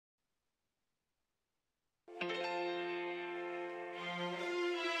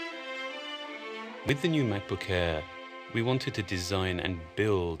With the new MacBook Air, we wanted to design and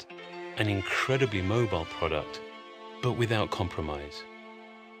build an incredibly mobile product, but without compromise.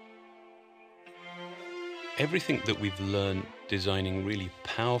 Everything that we've learned designing really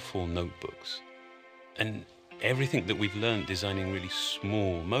powerful notebooks, and everything that we've learned designing really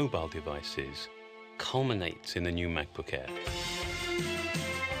small mobile devices, culminates in the new MacBook Air.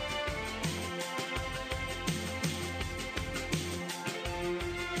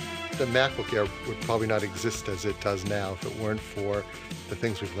 The MacBook Air would probably not exist as it does now if it weren't for the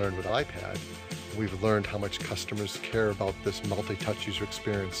things we've learned with iPad. We've learned how much customers care about this multi-touch user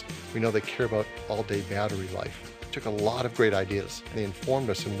experience. We know they care about all-day battery life. We took a lot of great ideas and they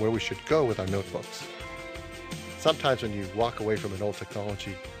informed us in where we should go with our notebooks. Sometimes when you walk away from an old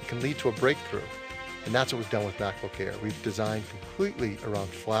technology, it can lead to a breakthrough. And that's what we've done with MacBook Air. We've designed completely around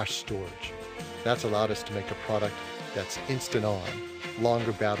flash storage. That's allowed us to make a product that's instant on,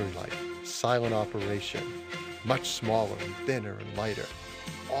 longer battery life, silent operation, much smaller and thinner and lighter.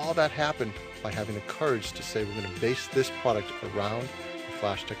 All that happened by having the courage to say we're going to base this product around the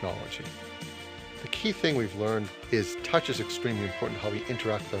flash technology. The key thing we've learned is touch is extremely important how we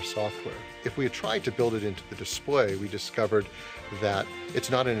interact with our software. If we had tried to build it into the display, we discovered that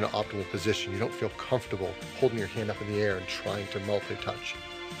it's not in an optimal position. You don't feel comfortable holding your hand up in the air and trying to multi-touch.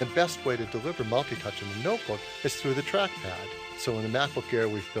 The best way to deliver multi-touch in the notebook is through the trackpad. So in the MacBook Air,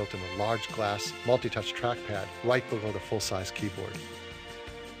 we've built in a large glass multi-touch trackpad right below the full-size keyboard.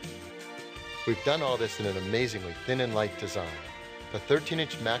 We've done all this in an amazingly thin and light design. The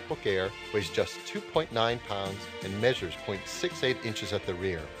 13-inch MacBook Air weighs just 2.9 pounds and measures 0.68 inches at the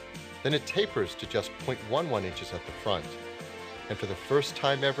rear. Then it tapers to just 0.11 inches at the front. And for the first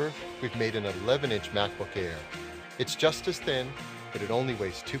time ever, we've made an 11-inch MacBook Air. It's just as thin, but it only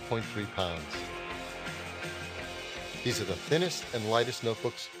weighs 2.3 pounds. These are the thinnest and lightest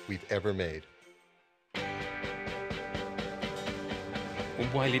notebooks we've ever made.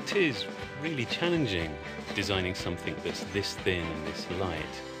 While it is really challenging designing something that's this thin and this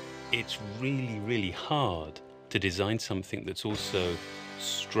light, it's really hard to design something that's also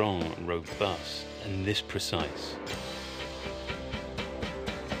strong and robust and this precise.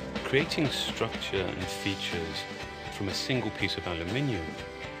 Creating structure and features from a single piece of aluminium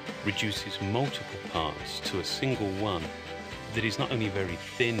reduces multiple parts to a single one that is not only very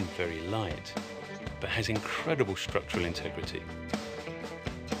thin, very light, but has incredible structural integrity.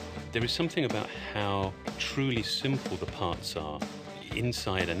 There is something about how truly simple the parts are,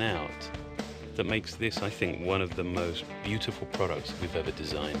 inside and out, that makes this, I think, one of the most beautiful products we've ever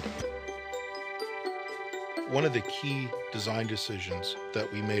designed. One of the key design decisions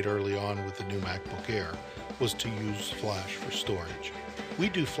that we made early on with the new MacBook Air was to use flash for storage. We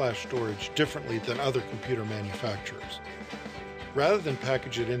do flash storage differently than other computer manufacturers. Rather than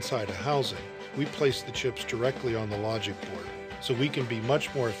package it inside a housing, we place the chips directly on the logic board, so we can be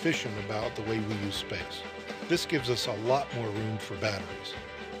much more efficient about the way we use space. This gives us a lot more room for batteries.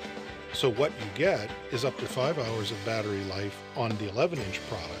 So what you get is up to 5 hours of battery life on the 11-inch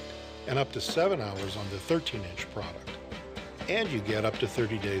product and up to 7 hours on the 13-inch product. And you get up to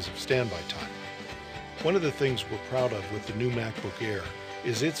 30 days of standby time. One of the things we're proud of with the new MacBook Air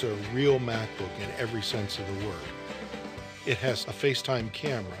is it's a real MacBook in every sense of the word. It has a FaceTime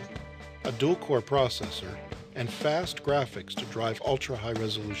camera, a dual-core processor, and fast graphics to drive ultra-high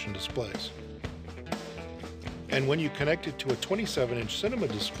resolution displays. And when you connect it to a 27-inch cinema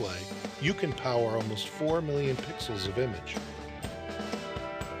display, you can power almost 4 million pixels of image.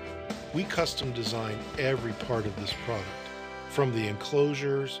 We custom design every part of this product, from the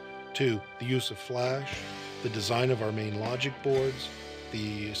enclosures to the use of flash, the design of our main logic boards,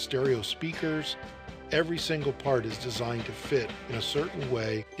 the stereo speakers. Every single part is designed to fit in a certain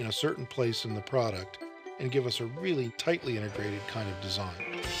way, in a certain place in the product, and give us a really tightly integrated kind of design.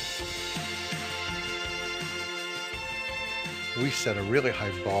 We set a really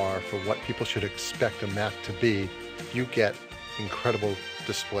high bar for what people should expect a Mac to be. You get incredible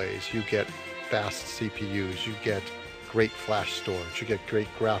displays, you get fast CPUs, you get great flash storage, you get great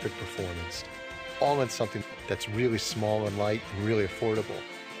graphic performance, all in something that's really small and light and really affordable.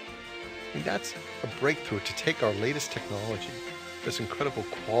 I mean, that's a breakthrough to take our latest technology, this incredible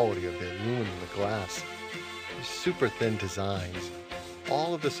quality of the aluminum and the glass, these super thin designs,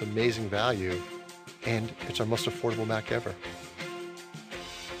 all of this amazing value, and it's our most affordable Mac ever.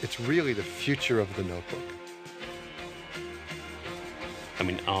 It's really the future of the notebook. I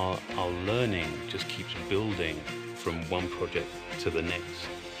mean, our learning just keeps building from one project to the next,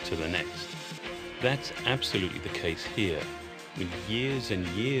 to the next. That's absolutely the case here. I mean, years and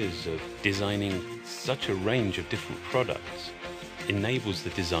years of designing such a range of different products enables the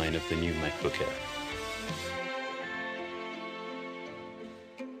design of the new MacBook Air.